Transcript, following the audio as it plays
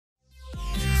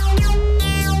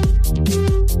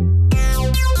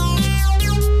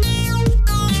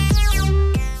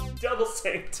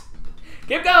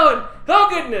Keep going! Oh,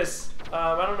 goodness!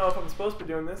 I don't know if I'm supposed to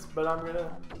be doing this, but I'm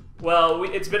gonna... Well,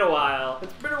 it's been a while.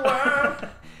 It's been a while!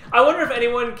 I wonder if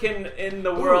anyone can, in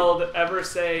the world, ever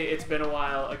say it's been a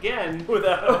while again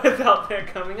Without that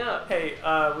coming up. Hey,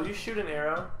 will you shoot an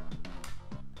arrow?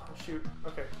 Oh, shoot.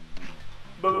 Okay.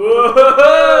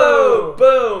 Whoa!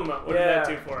 Boom! What did that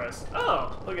do for us?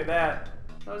 Oh, look at that.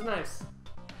 That was nice.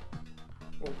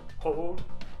 Hold.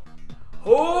 I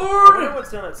Hold! wonder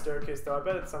what's down that staircase, though. I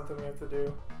bet it's something we have to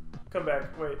do. Come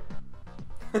back. Wait.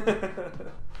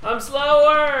 I'm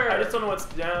slower! I just don't know what's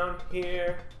down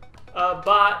here.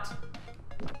 Bot.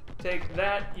 Take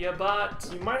that, ya bot.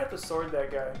 You might have to sword that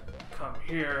guy. Come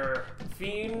here,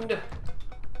 fiend.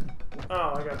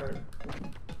 Oh, I got hurt.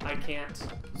 I can't.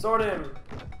 Sword him!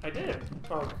 I did.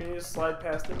 Oh, can you just slide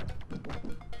past him?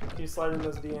 Can you slide in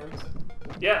those DMs?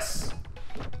 Yes.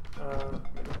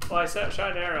 Well, I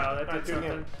shot an arrow. That did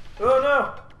something. Again. Oh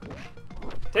no!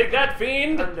 Take that,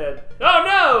 fiend! I'm dead. Oh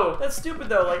no! That's stupid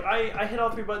though. Like I hit all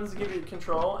 3 buttons to give you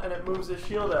control, and it moves his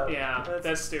shield up. Yeah,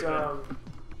 that's stupid. Dumb.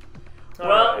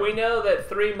 Well, we know that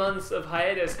 3 months of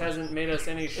hiatus hasn't made us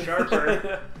any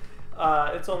sharper.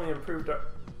 It's only improved our...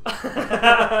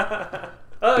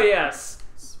 Oh yes.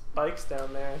 Spikes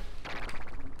down there.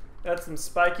 That's some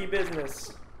spiky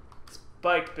business.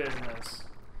 Spike business.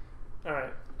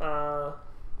 Alright.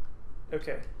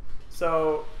 Okay.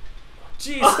 So...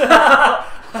 Jeez! Wow!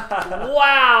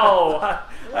 Wow!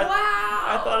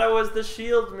 I thought I was the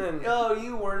shieldman. No,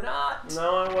 you were not.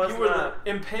 No, I was not. You were the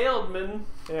impaled man.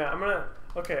 Yeah, I'm gonna...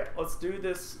 Okay, let's do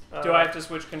this... Do I have to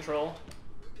switch control?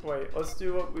 Wait, let's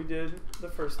do what we did the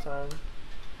first time.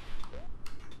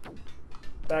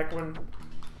 Back when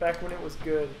it was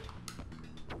good.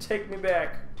 Take me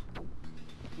back.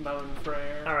 Moan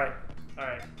prayer. Alright.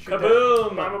 Alright.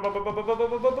 Kaboom!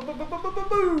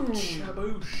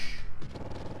 Shaboosh.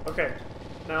 Okay,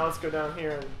 now let's go down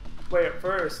here and wait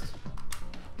first.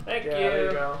 Thank you. There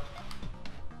you go.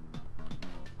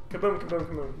 Kaboom, kaboom,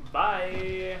 kaboom.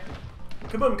 Bye.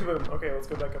 Kaboom, kaboom. Okay, let's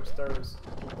go back upstairs.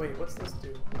 Wait, what's this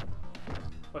do?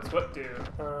 What's what do?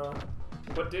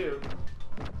 What do?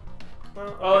 Well,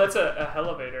 okay. Oh, that's a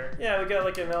elevator. Yeah, we got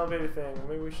like an elevator thing.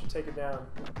 Maybe we should take it down.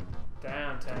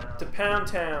 Downtown. To Pound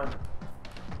Town.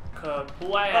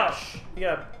 Kaplash. Oh, you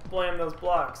gotta blam those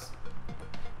blocks.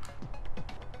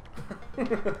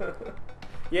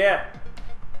 Yeah.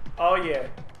 Oh yeah.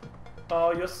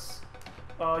 Oh yes.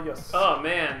 Oh yes. Oh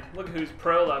man, look who's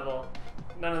pro level.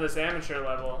 None of this amateur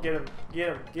level. Get him. Get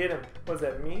him. Get him. What's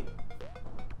that, meat?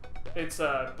 It's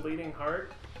bleeding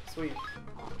heart. Sweet.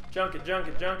 Junk it, junk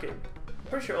it, junk it.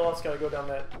 Pretty sure Olaf's gotta go down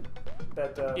that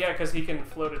yeah, because he can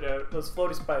float it out. those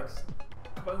floaty spikes.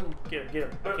 Boom. Get him, get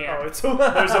him. I can't. Oh, it's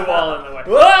There's a wall in the way.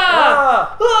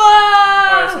 Ah!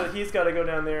 Ah! Alright, so he's gotta go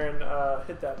down there and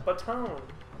hit that baton.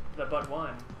 The butt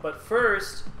one. But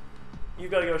first, you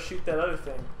gotta go shoot that other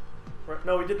thing. Right?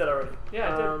 No, we did that already.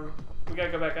 Yeah, I did. We gotta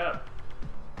go back up.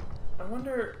 I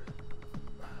wonder...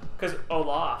 Because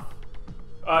Olaf.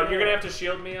 You're gonna have to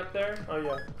shield me up there. Oh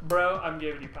yeah. Bro, I'm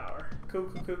giving you power.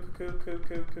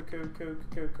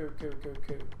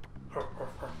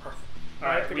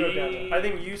 Alright, I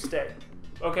think you stay.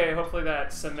 Okay, hopefully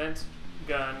that cement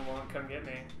gun won't come get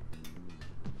me.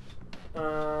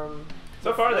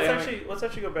 So far let's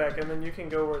actually go back, and then you can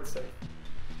go where it's safe.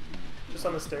 Just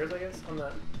on the stairs, I guess. On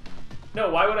that. No,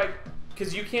 why would I?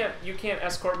 Because you can't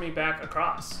escort me back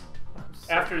across.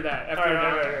 After that, after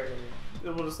right.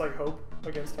 We'll just like hope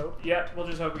against hope. Yeah, we'll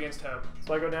just hope against hope.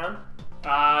 So I go down.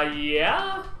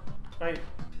 Yeah. Right.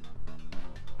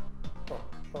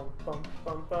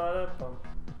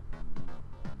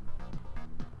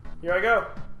 Here I go.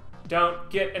 Don't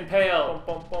get impaled.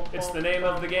 It's the name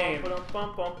of the game.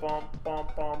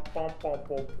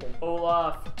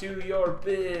 Olaf, do your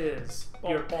biz.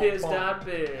 Your biz.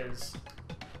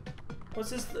 What's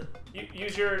this?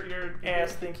 Use your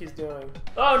ass think he's doing?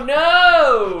 Oh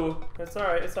no! It's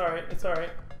alright. It's alright. It's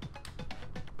alright.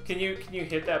 Can you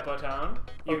hit that button?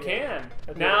 You can.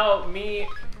 Okay. Now me,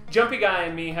 Jumpy Guy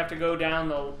and me have to go down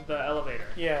the elevator.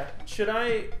 Yeah. Should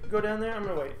I go down there? I'm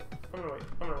gonna wait. Okay.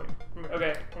 I'm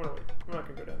gonna wait. I'm not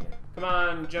gonna go down there. Come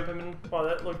on, jump him in. Wow,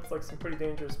 that looks like some pretty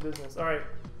dangerous business. All right.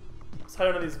 Let's hide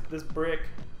under this brick.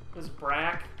 This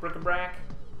bric-a-brac.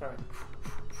 All right.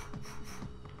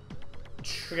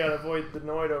 We gotta avoid the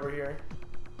Noid over here.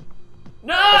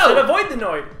 No! I said avoid the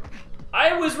Noid!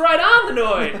 I was right on the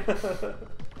Noid!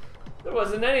 There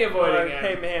wasn't any avoiding it.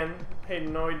 Hey man, hey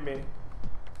Noid me.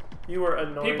 You were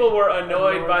annoyed. People were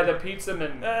annoyed by the pizza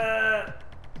man.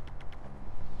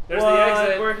 There's what? the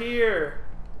exit. We're here.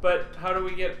 But how do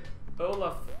we get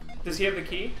Olaf? Does he have the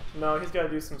key? No, he's gotta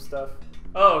do some stuff.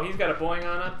 Oh, he's got a boing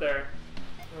on up there.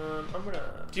 I'm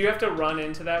gonna... Do you have to run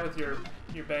into that with your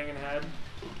banging head?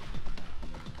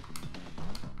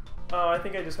 Oh, I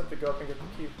think I just have to go up and get the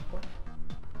cube. What?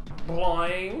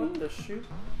 Boing! What the shoot?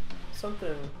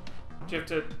 Something... Do you have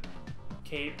to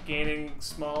keep gaining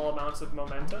small amounts of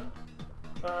momentum?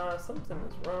 Something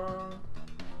is wrong.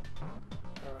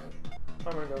 Alright.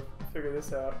 I'm gonna go figure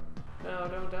this out. No,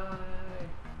 don't die.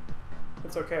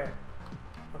 It's okay.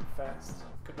 I'm fast.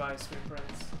 Goodbye, sweet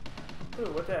prince.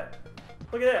 Ooh, what that?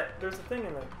 Look at that! There's a thing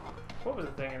in there. What was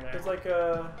the thing in there? There's like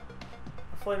a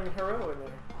flaming hero in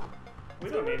there. We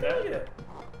don't need that. Look at it.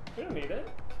 We don't need it.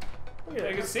 Look at I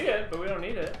it. can see it, but we don't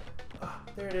need it. Ah,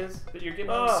 there it is. But you're getting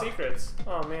all the secrets.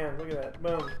 Oh man, look at that.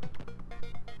 Boom.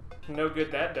 No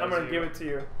good that does. I'm gonna give it to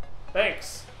you.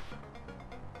 Thanks.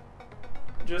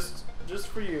 Just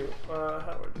for you.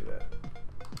 How do I do that?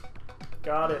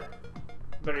 Got it.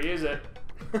 Better use it.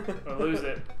 Or lose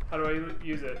it. How do I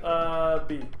use it?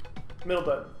 B. Middle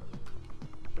button.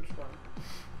 Which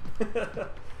one?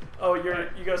 Oh, you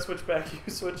gotta switch back.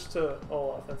 You switched to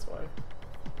Olaf, that's why.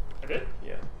 I did?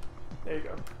 Yeah. There you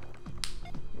go.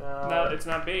 No, it's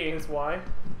not B. It's Y.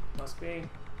 Must be.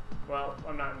 Well,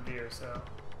 I'm not in beer, so.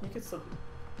 You could still.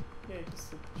 Yeah, you could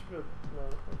still. No,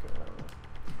 okay, I don't know.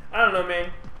 I don't know,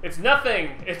 man. It's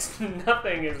nothing! It's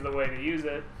nothing is the way to use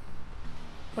it.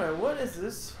 Alright, what is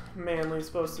this manly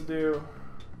supposed to do?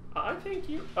 I think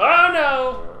you. Oh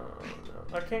no!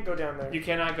 No. I can't go down there. You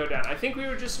cannot go down. I think we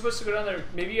were just supposed to go down there.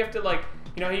 Maybe you have to, like,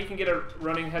 you know how you can get a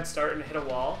running head start and hit a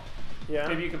wall? Yeah.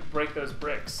 Maybe you could break those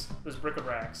bricks. Those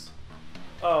bric-a-bracs.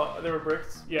 Oh, there were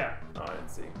bricks? Yeah. Oh, I didn't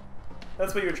see.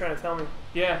 That's what you were trying to tell me.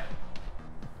 Yeah.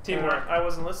 Teamwork. I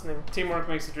wasn't listening. Teamwork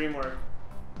makes the dream work.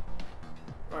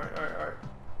 Alright.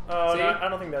 Oh, See? no, I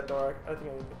don't think that door. I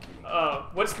think I need the key.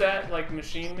 What's that, like,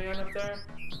 machine man up there?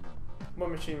 What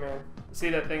machine man? See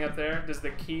that thing up there? Does the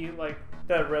key, like...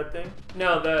 That red thing?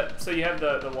 No, so you have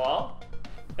the wall,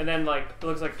 and then, like, it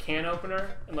looks like a can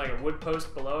opener, and, like, a wood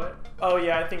post below it. Oh,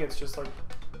 yeah, I think it's just, like...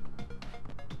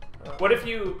 What if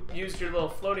you used your little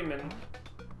floaty man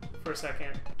for a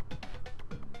second?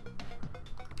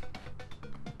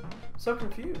 So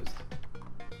confused.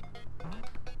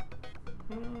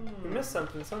 We missed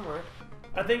something somewhere.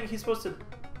 I think he's supposed to...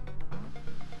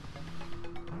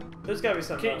 There's gotta be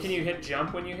something else. Can you hit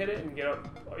jump when you hit it and get up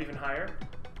even higher?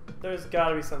 There's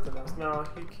gotta be something else. No,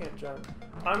 he can't jump.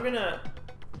 I'm gonna...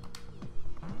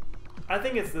 I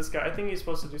think it's this guy. I think he's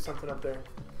supposed to do something up there.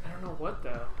 I don't know what,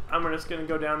 though. I'm just gonna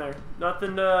go down there.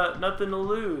 Nothing to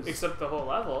lose. Except the whole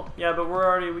level. Yeah, but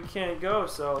we can't go,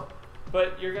 so...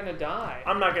 But you're gonna die.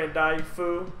 I'm not gonna die, you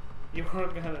fool. You are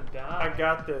gonna die. I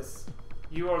got this.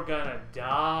 You are gonna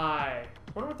die.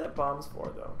 I wonder what that bomb's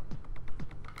for, though.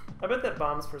 I bet that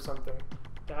bomb's for something.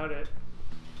 Doubt it.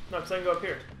 No, because I can go up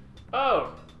here.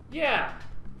 Oh, yeah.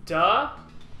 Duh.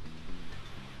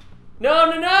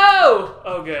 No!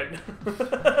 Oh, good.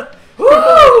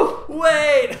 Woo!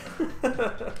 Wait!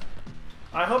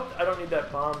 I hope I don't need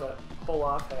that bomb that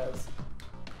Olaf has.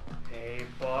 Hey,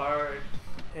 Bart.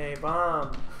 Hey,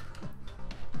 bomb.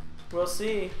 We'll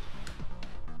see.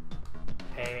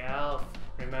 Hey, Elf.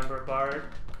 Remember Bart?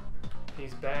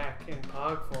 He's back in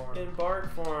Pog form. In Bart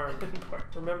form.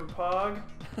 Remember Pog?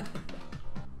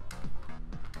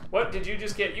 What did you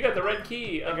just get? You got the red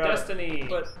key of Destiny.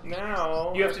 But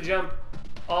now... You have to jump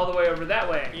all the way over that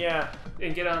way. Yeah.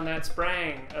 And get on that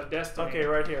sprang of Destiny. Okay,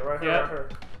 right here. Right here.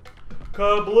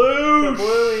 Kabloosh!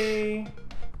 Kablooey!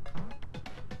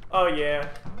 Oh, yeah.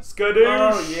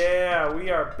 Skadoosh! Oh, yeah. We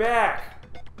are back.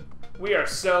 We are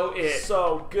so it.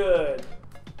 So good.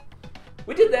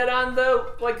 We did that on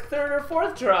the, like, 3rd or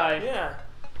 4th try. Yeah.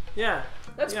 Yeah.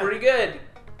 That's pretty good.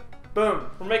 Boom.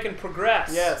 We're making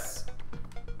progress. Yes.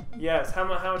 Yes. How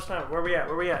much time? Where we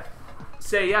at?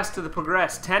 Say yes to the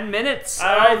progress. 10 minutes.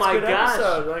 Oh my gosh.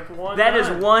 Episode. Like one. That is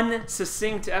one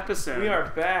succinct episode. We are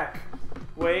back.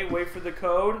 Wait for the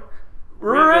code.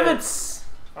 Rivets.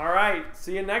 All right.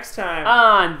 See you next time.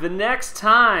 On the next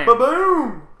time.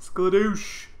 Ba-boom.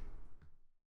 Skadoosh.